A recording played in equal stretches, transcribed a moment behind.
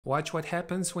Watch what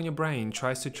happens when your brain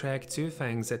tries to track two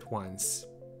things at once.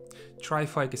 Try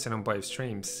focusing on both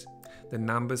streams, the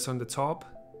numbers on the top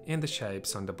and the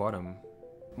shapes on the bottom.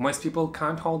 Most people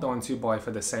can't hold on to both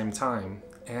at the same time,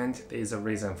 and there's a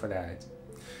reason for that.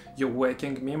 Your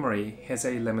working memory has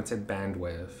a limited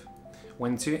bandwidth.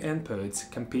 When two inputs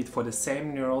compete for the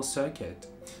same neural circuit,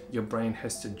 your brain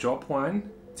has to drop one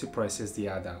to process the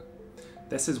other.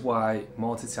 This is why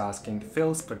multitasking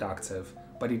feels productive,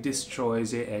 but it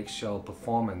destroys your actual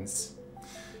performance.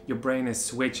 Your brain is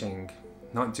switching,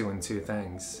 not doing two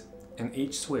things, and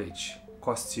each switch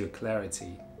costs you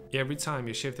clarity. Every time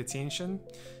you shift attention,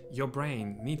 your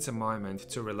brain needs a moment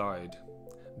to reload.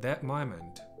 That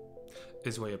moment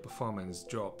is where your performance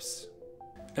drops.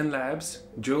 In labs,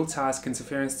 dual task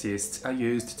interference tests are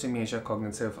used to measure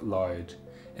cognitive load,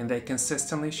 and they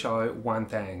consistently show one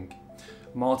thing: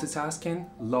 multitasking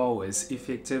lowers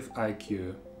effective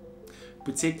IQ.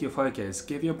 Protect your focus,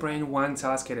 give your brain one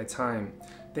task at a time.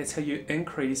 That's how you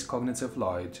increase cognitive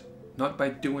load, not by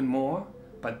doing more,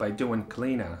 but by doing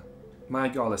cleaner. My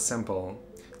goal is simple: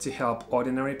 to help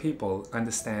ordinary people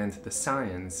understand the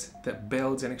science that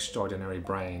builds an extraordinary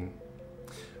brain.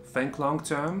 Think long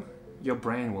term, your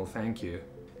brain will thank you.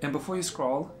 And before you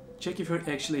scroll, check if you're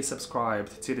actually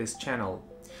subscribed to this channel.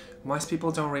 Most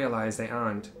people don't realize they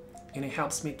aren't, and it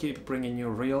helps me keep bringing you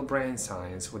real brain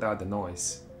science without the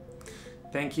noise.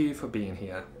 Thank you for being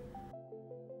here.